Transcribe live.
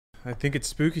I think it's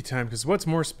spooky time, because what's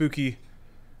more spooky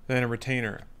than a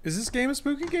retainer? Is this game a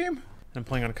spooky game? I'm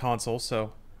playing on a console,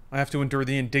 so I have to endure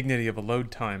the indignity of a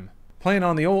load time. Playing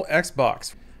on the old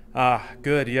Xbox. Ah,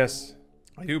 good, yes.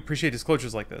 I do appreciate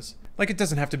disclosures like this. Like, it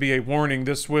doesn't have to be a warning,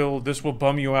 this will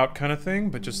bum you out kind of thing,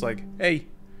 but just like, hey,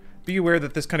 be aware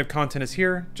that this kind of content is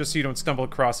here, just so you don't stumble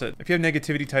across it. If you have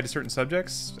negativity tied to certain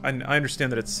subjects, I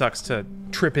understand that it sucks to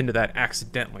trip into that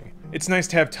accidentally. It's nice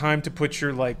to have time to put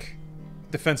your, like,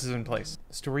 defenses in place.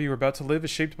 The story you are about to live is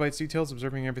shaped by its details,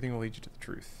 observing everything will lead you to the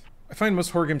truth. I find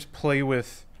most horror games play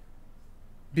with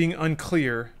being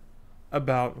unclear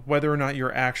about whether or not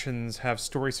your actions have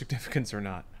story significance or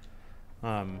not.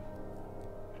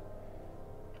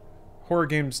 Horror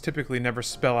games typically never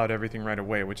spell out everything right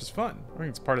away, which is fun. I think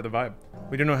it's part of the vibe.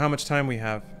 We don't know how much time we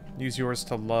have. Use yours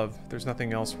to love. There's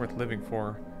nothing else worth living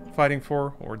for, fighting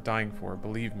for, or dying for,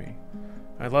 believe me.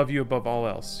 I love you above all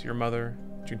else. Your mother,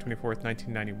 June 24th,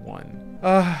 1991.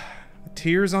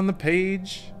 Tears on the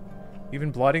page.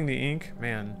 Even blotting the ink.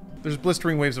 Man, there's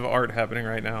blistering waves of art happening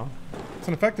right now. It's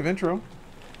an effective intro.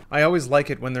 I always like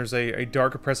it when there's a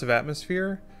dark, oppressive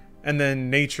atmosphere, and then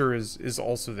nature is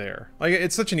also there. Like,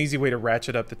 it's such an easy way to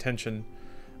ratchet up the tension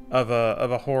of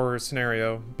a horror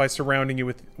scenario by surrounding you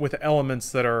with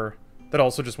elements that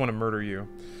also just want to murder you.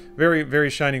 Very, very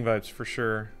Shining vibes for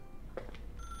sure.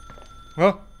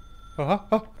 Oh,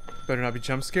 better not be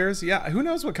jump scares. Yeah, who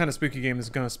knows what kind of spooky game is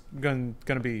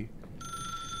gonna be.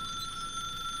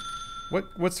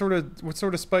 What sort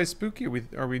of spice spooky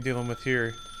are we dealing with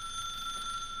here?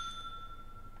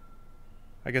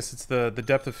 I guess it's the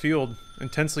depth of field,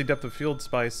 intensely depth of field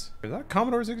spice. Is that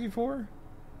Commodore 64?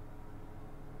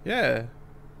 Yeah,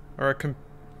 or a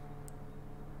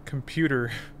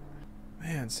computer.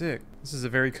 Man, sick. This is a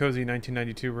very cozy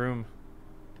 1992 room.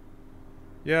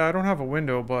 Yeah, I don't have a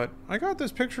window, but I got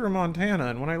this picture of Montana,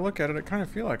 and when I look at it, I kind of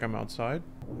feel like I'm outside.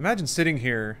 Imagine sitting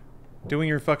here, doing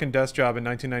your fucking desk job in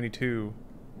 1992,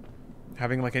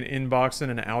 having like an inbox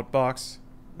and an outbox.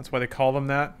 That's why they call them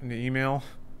that in the email.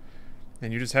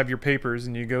 And you just have your papers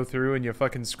and you go through and you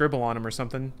fucking scribble on them or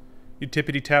something. You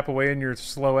tippity tap away in your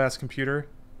slow ass computer.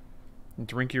 And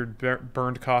drink your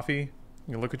burned coffee.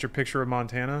 You look at your picture of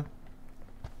Montana.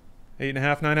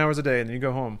 8.5, 9 hours a day, and then you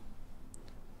go home.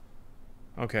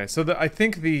 Okay, so I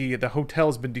think the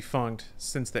hotel's been defunct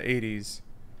since the 80s.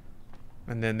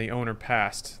 And then the owner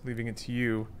passed, leaving it to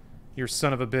you, your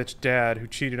son of a bitch dad who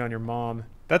cheated on your mom.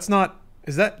 That's not...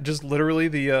 Is that just literally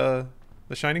the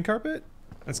Shining carpet?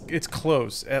 It's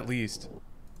close, at least.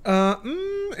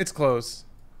 It's close.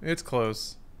 It's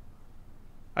close.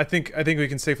 I think we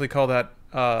can safely call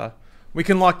that, we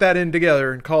can lock that in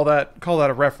together and call that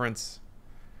a reference.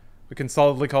 We can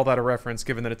solidly call that a reference,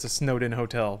 given that it's a snowed-in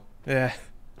hotel. Yeah.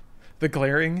 The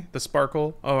glaring, the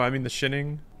sparkle, the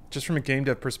shinning. Just from a game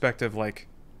dev perspective, like,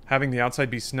 having the outside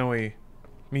be snowy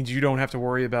means you don't have to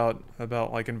worry about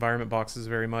like, environment boxes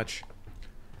very much.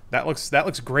 That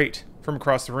looks great from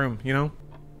across the room, you know?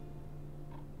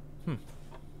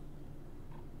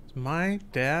 Is my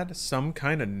dad some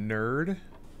kind of nerd? I'm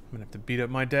gonna have to beat up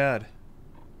my dad.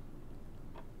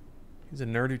 He's a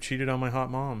nerd who cheated on my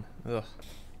hot mom. Ugh.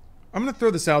 I'm gonna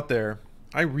throw this out there.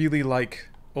 I really like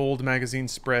old magazine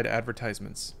spread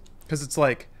advertisements. Because it's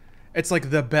like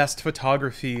the best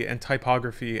photography and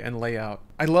typography and layout.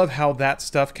 I love how that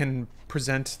stuff can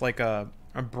present like a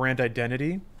brand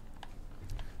identity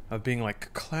of being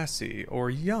like classy or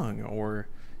young or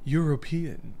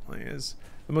European. Like, is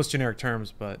the most generic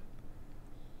terms, but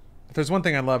if there's one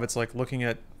thing I love, it's like looking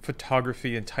at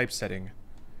photography and typesetting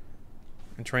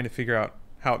and trying to figure out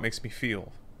how it makes me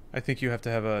feel. I think you have to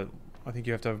have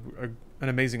an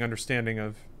amazing understanding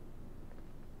of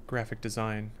graphic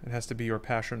design. It has to be your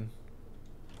passion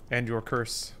and your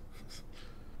curse.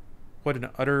 What an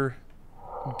utter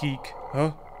geek.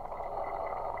 Huh?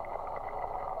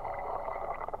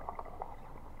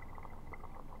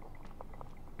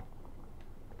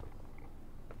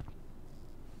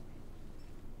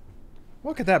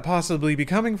 What could that possibly be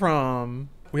coming from?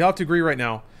 We have to agree right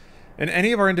now. In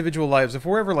any of our individual lives, if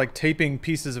we're ever like taping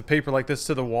pieces of paper like this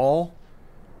to the wall,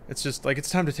 it's just like, it's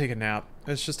time to take a nap.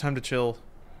 It's just time to chill.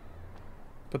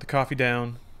 Put the coffee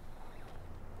down.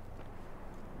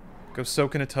 Go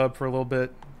soak in a tub for a little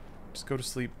bit. Just go to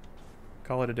sleep.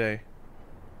 Call it a day.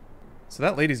 So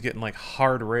that lady's getting like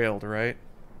hard railed, right?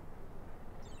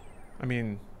 I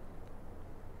mean,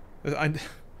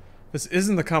 this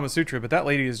isn't the Kama Sutra, but that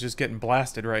lady is just getting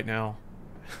blasted right now.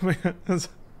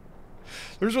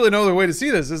 There's really no other way to see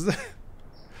this, is there?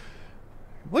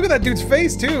 Look at that dude's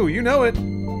face, too! You know it!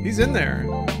 He's in there.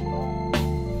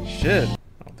 Shit.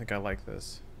 I don't think I like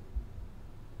this.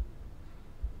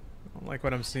 I don't like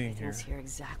what I'm seeing here. Everything's here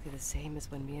exactly the same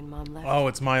as when me and Mom left. Oh,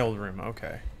 it's my old room.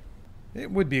 Okay. It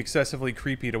would be excessively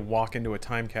creepy to walk into a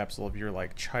time capsule of your,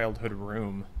 like, childhood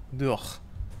room. Ugh.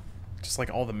 Just, like,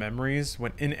 all the memories.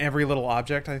 When in every little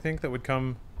object, I think, that would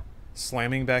come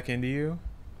slamming back into you.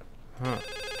 Huh.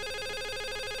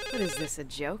 What is this, a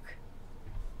joke?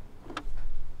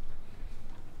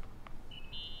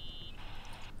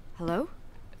 Hello?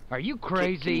 Are you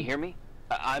crazy? Can you hear me?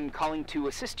 I'm calling to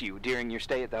assist you during your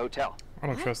stay at the hotel. I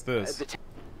don't trust this.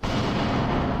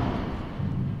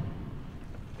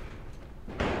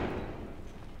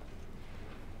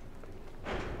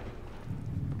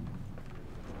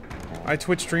 I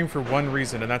Twitch stream for one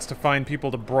reason, and that's to find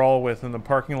people to brawl with in the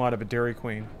parking lot of a Dairy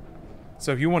Queen.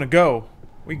 So if you want to go,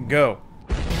 we can go.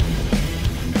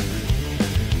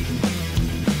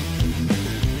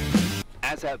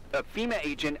 As a FEMA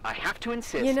agent, I have to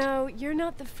insist. You know, you're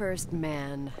not the first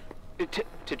man.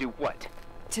 To do what?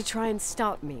 To try and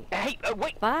stop me. Hey,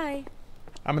 wait! Bye.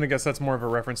 I'm gonna guess that's more of a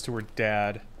reference to her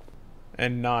dad,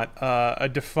 and not a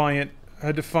defiant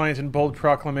and bold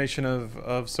proclamation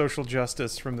of social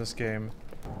justice from this game.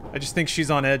 I just think she's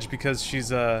on edge because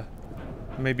she's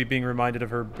maybe being reminded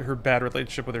of her bad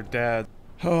relationship with her dad.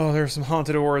 Oh, there's some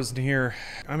haunted auras in here.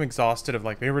 I'm exhausted of,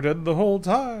 like, they were dead the whole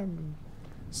time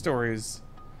stories.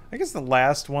 I guess the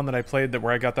last one that I played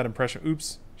where I got that impression.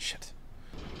 Oops. Shit.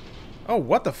 Oh,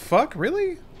 what the fuck?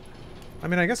 Really? I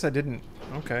mean, I guess I didn't.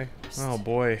 Okay. Oh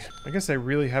boy. I guess I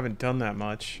really haven't done that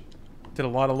much. Did a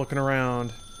lot of looking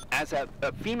around. As a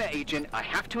FEMA agent, I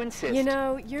have to insist. You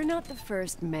know, you're not the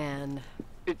first man.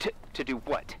 To do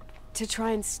what? To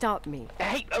try and stop me.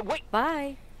 Hey, wait!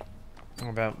 Bye.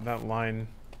 Oh, that line.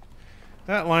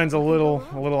 That line's a little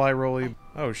eye-rolly.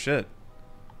 Oh shit.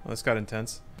 Well, this got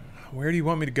intense. Where do you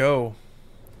want me to go?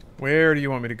 Where do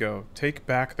you want me to go? Take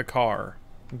back the car.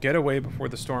 Get away before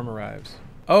the storm arrives.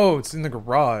 Oh, it's in the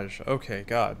garage. Okay,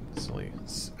 God. Silly.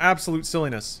 It's absolute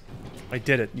silliness. I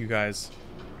did it, you guys.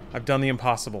 I've done the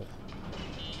impossible.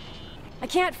 I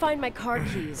can't find my car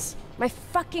keys. My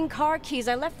fucking car keys.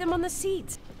 I left them on the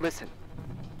seat. Listen,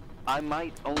 I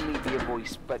might only be a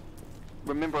voice, but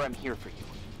remember I'm here for you.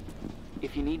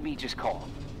 If you need me, just call.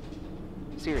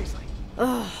 Seriously.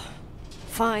 Ugh.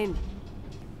 Fine.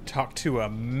 Talk to a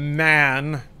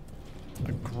man.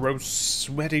 A gross,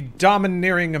 sweaty,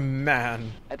 domineering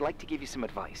man. I'd like to give you some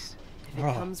advice. If it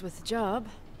comes with the job.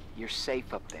 You're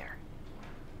safe up there.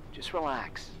 Just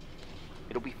relax.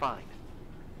 It'll be fine.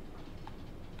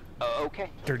 Okay.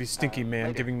 Dirty, stinky man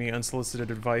later. giving me unsolicited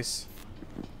advice.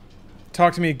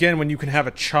 Talk to me again when you can have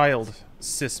a child,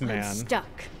 cis man. I'm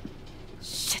stuck.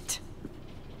 Shit.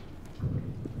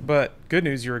 But good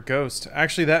news, you're a ghost.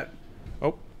 Actually, that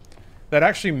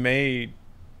actually may,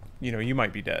 you know, you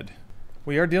might be dead.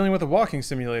 We are dealing with a walking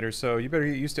simulator, so you better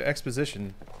get used to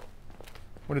exposition.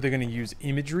 What are they going to use?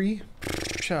 Imagery?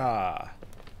 Psha.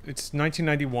 It's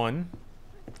 1991.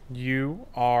 You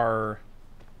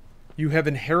have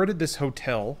inherited this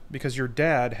hotel because your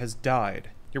dad has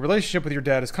died. Your relationship with your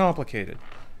dad is complicated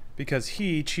because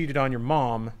he cheated on your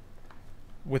mom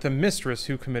with a mistress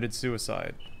who committed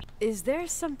suicide. Is there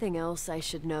something else I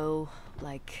should know,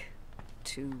 like,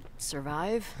 to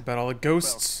survive? About all the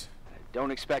ghosts? Well,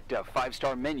 don't expect a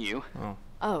 5-star menu. Oh.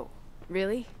 Oh,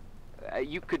 really?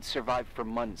 You could survive for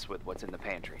months with what's in the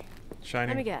pantry. Shining.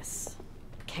 Let me guess.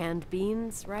 Canned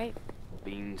beans, right?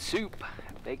 Bean soup,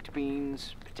 baked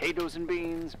beans, potatoes and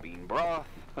beans, bean broth.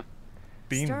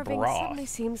 Bean Starving broth. suddenly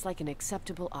seems like an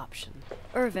acceptable option.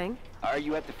 Irving. Are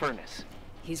you at the furnace?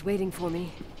 He's waiting for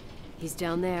me. He's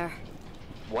down there.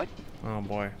 What? Oh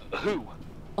boy. Who?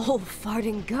 Old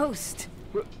farting ghost.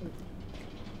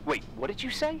 Wait, what did you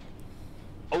say?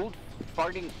 Old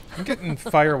farting... I'm getting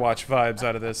Firewatch vibes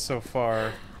out of this so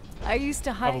far. I used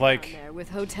to hide like, down there with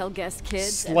hotel guest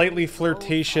kids. Slightly and old farting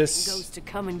flirtatious, ghost to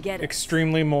come and get us.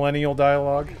 extremely millennial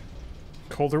dialogue.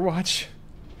 Colder Watch?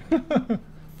 God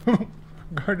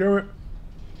damn it.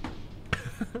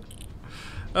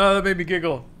 Oh, that made me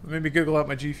giggle. That made me giggle out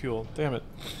my G Fuel. Damn it.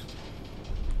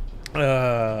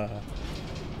 Oh,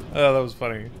 that was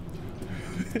funny.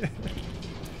 I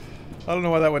don't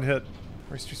know why that one hit.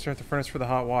 First, you start the furnace for the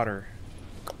hot water.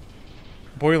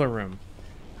 Boiler room.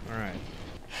 Alright.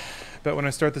 Bet when I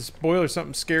start this boiler,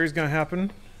 something scary's gonna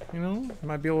happen. You know?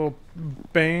 Might be a little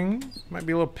bang. Might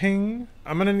be a little ping.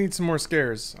 I'm gonna need some more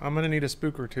scares. I'm gonna need a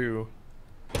spook or two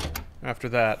after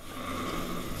that.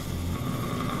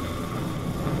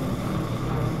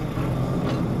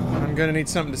 I'm gonna need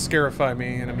something to scarify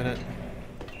me in a minute.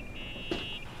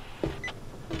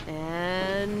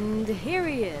 And here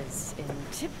he is, in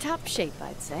tip-top shape,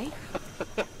 I'd say.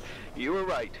 You were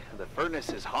right. The furnace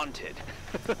is haunted.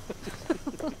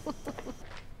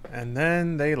 And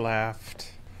then they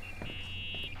laughed.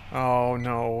 Oh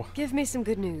no. Give me some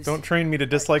good news. Don't train me to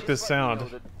dislike this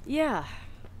sound. Yeah,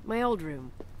 my old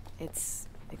room. It's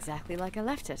exactly like I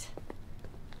left it.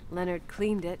 Leonard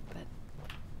cleaned it, but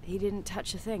he didn't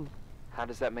touch a thing. How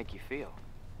does that make you feel?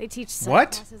 They teach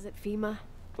What? psych classes at FEMA.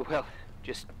 Well,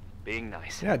 just being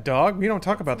nice. Yeah, dog, we don't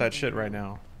talk about that shit right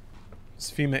now.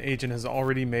 This FEMA agent has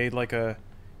already made like a...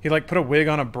 He like put a wig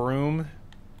on a broom, and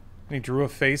he drew a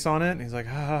face on it, and he's like,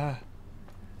 I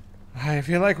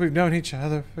feel like we've known each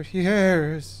other for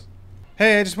years.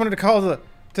 Hey, I just wanted to call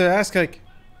to ask, like,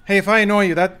 hey, if I annoy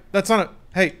you, that's on a...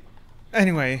 Hey,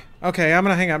 anyway, okay, I'm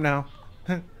gonna hang up now.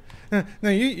 No,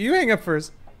 you hang up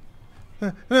first.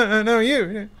 No,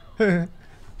 you.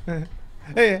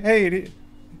 Hey,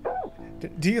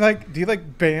 do you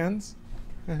like bands?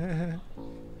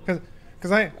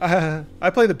 Cause I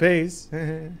play the bass.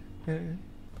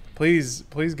 Please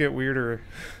get weirder.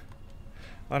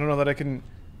 I don't know that I can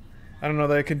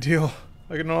deal.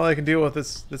 I don't know that I can deal with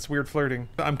this weird flirting.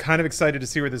 I'm kind of excited to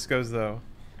see where this goes, though.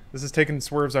 This is taking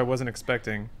swerves I wasn't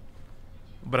expecting,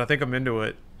 but I think I'm into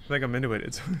it.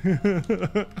 It's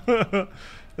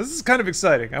this is kind of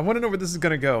exciting. I want to know where this is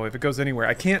gonna go, if it goes anywhere.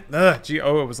 I can't. It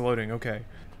was loading. Okay,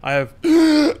 I have.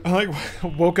 I like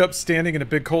woke up standing in a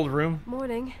big cold room.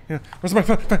 Morning. Yeah. Where's my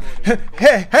phone?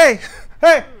 Hey!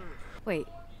 Wait,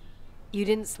 you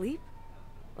didn't sleep?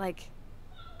 Like,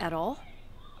 at all?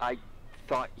 I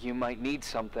thought you might need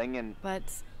something, and... But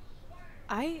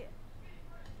I...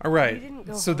 Alright,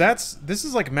 so home this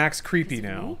is like max creepy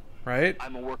because of now, me? right?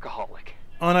 I'm a workaholic.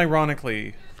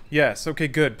 Unironically. Yes, okay,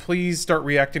 good. Please start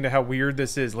reacting to how weird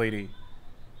this is, lady.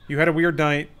 You had a weird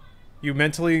night. You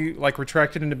mentally, like,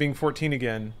 retracted into being 14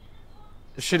 again.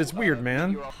 This shit is weird,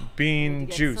 man. Bean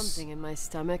juice. Something in my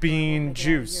stomach Bean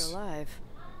juice.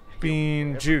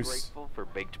 Bean Ever juice. grateful for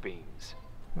baked beans.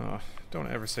 Oh, don't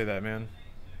ever say that, man.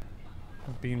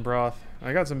 Bean broth.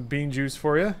 I got some bean juice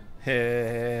for you.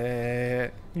 Hey.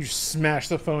 You smash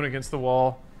the phone against the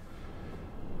wall.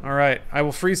 Alright, I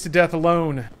will freeze to death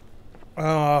alone.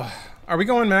 Are we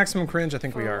going maximum cringe? I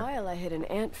think we are. For a while I hid an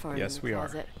ant farm in the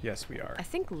closet. Yes, we are. I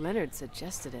think Leonard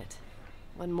suggested it.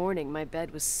 One morning my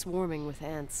bed was swarming with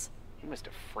ants. You must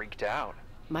have freaked out.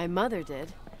 My mother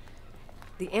did.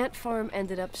 The ant farm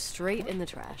ended up straight in the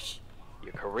trash.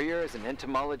 Your career as an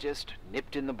entomologist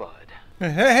nipped in the bud.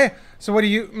 Hey, so what do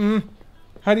you,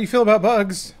 how do you feel about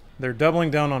bugs? They're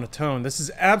doubling down on a tone. This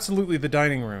is absolutely the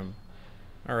dining room.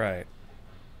 Alright.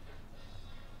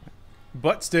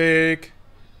 Butt steak.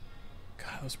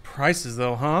 God, those prices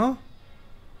though, huh?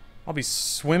 I'll be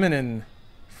swimming in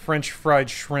French fried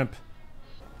shrimp.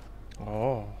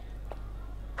 Oh.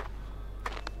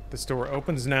 This door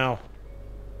opens now.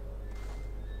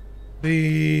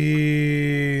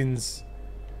 Beans.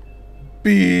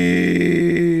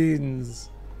 Beans.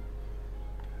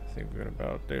 Thinking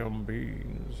about damn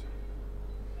beans.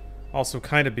 Also,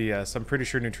 kind of BS. I'm pretty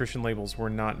sure nutrition labels were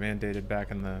not mandated back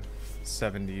in the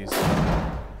 70s.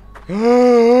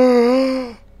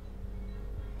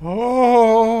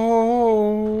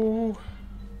 Oh.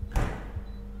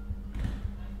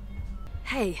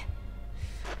 Hey,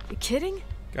 you kidding?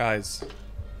 Guys,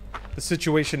 the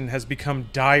situation has become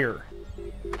dire.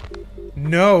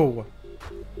 No!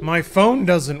 My phone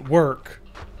doesn't work.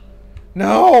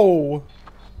 No!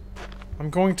 I'm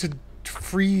going to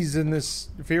freeze in this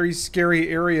very scary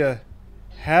area.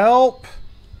 Help!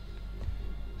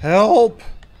 Help!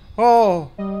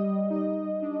 Oh!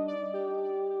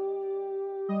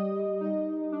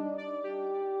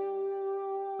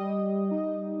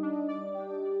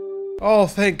 Oh,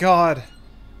 thank God.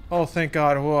 Oh, thank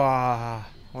God. Wow.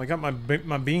 Well, I got my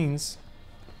beans.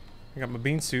 I got my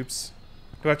bean soups.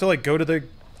 Do I have to, like, go to the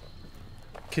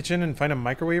kitchen and find a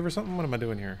microwave or something? What am I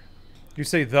doing here? You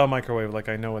say the microwave like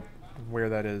I know where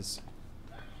that is.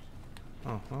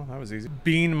 Oh, well, that was easy.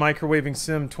 Bean microwaving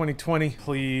sim 2020.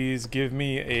 Please give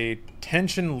me a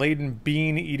tension-laden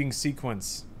bean eating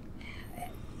sequence.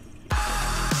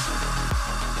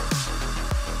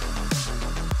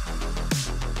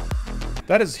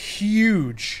 That is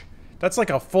huge. That's like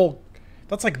a full...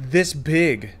 That's like this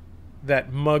big.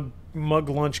 That mug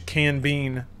lunch can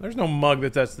bean. There's no mug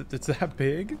that's that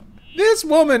big. This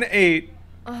woman ate...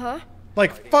 Uh-huh.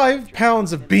 Like 5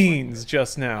 pounds of beans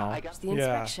just now.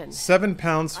 Yeah, 7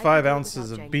 pounds, 5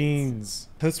 ounces of beans.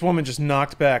 This woman just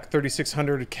knocked back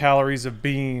 3,600 calories of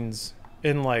beans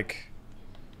in like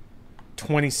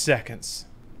 20 seconds.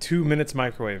 2 minutes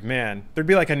microwave. Man, there'd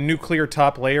be like a nuclear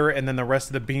top layer and then the rest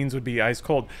of the beans would be ice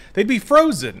cold. They'd be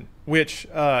frozen, which,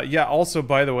 yeah, also,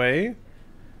 by the way,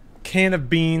 can of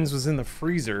beans was in the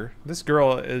freezer. This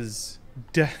girl is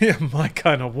my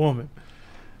kind of woman.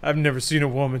 I've never seen a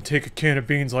woman take a can of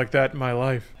beans like that in my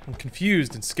life. I'm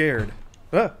confused and scared.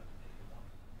 Ah.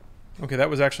 Okay, that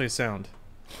was actually a sound.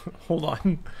 Hold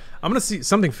on. I'm gonna see.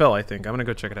 Something fell, I think. I'm gonna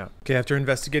go check it out. Okay, after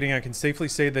investigating, I can safely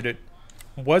say that it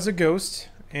was a ghost,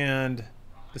 and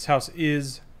this house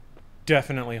is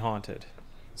definitely haunted.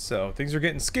 So, things are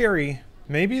getting scary.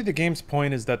 Maybe the game's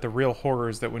point is that the real horror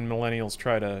is that when millennials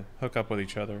try to hook up with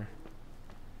each other.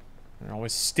 They're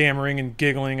always stammering and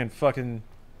giggling and fucking...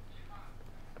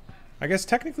 I guess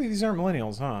technically these aren't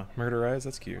millennials, huh? Murder eyes,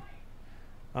 that's cute.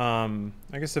 I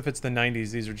guess if it's the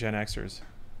 90s, these are Gen Xers.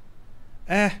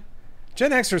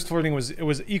 Gen Xers flirting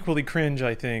was equally cringe,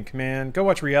 I think. Man, go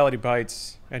watch Reality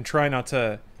Bites and try not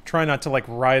to like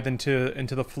writhe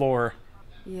into the floor.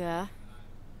 Yeah.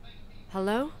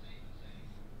 Hello?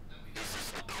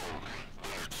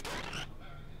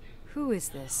 Who is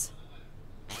this?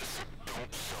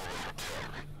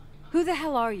 Who the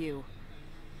hell are you?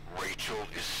 Rachel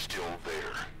is still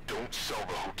there. Don't sell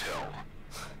the hotel.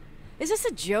 Is this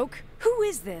a joke? Who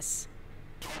is this?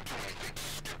 Don't do anything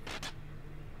stupid.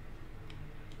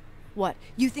 What,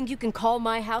 you think you can call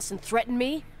my house and threaten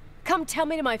me? Come tell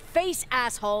me to my face,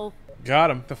 asshole!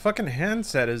 Got him. The fucking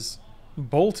handset is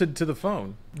bolted to the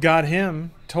phone. Got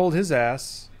him. Told his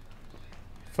ass.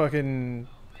 Fucking...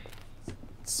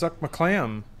 suck my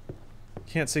clam.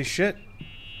 Can't say shit.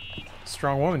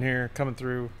 Strong woman here coming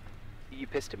through. You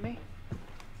pissed at me?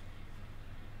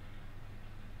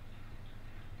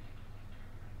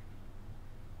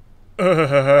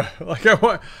 Like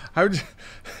I would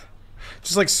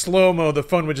just like slow-mo, the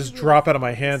phone would just drop out of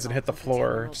my hands and hit the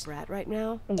floor. Brat right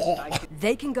now.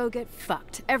 They can go get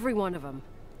fucked, every one of them.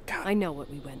 God. I know what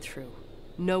we went through.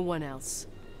 No one else.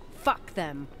 Fuck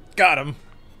them. Got him.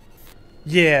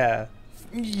 Yeah.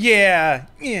 Yeah.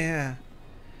 Yeah.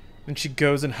 And she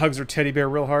goes and hugs her teddy bear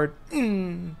real hard.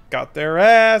 Got their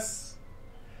ass.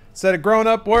 Said a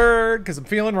grown-up word because I'm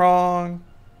feeling wrong.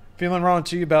 Feeling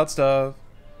raunchy about stuff.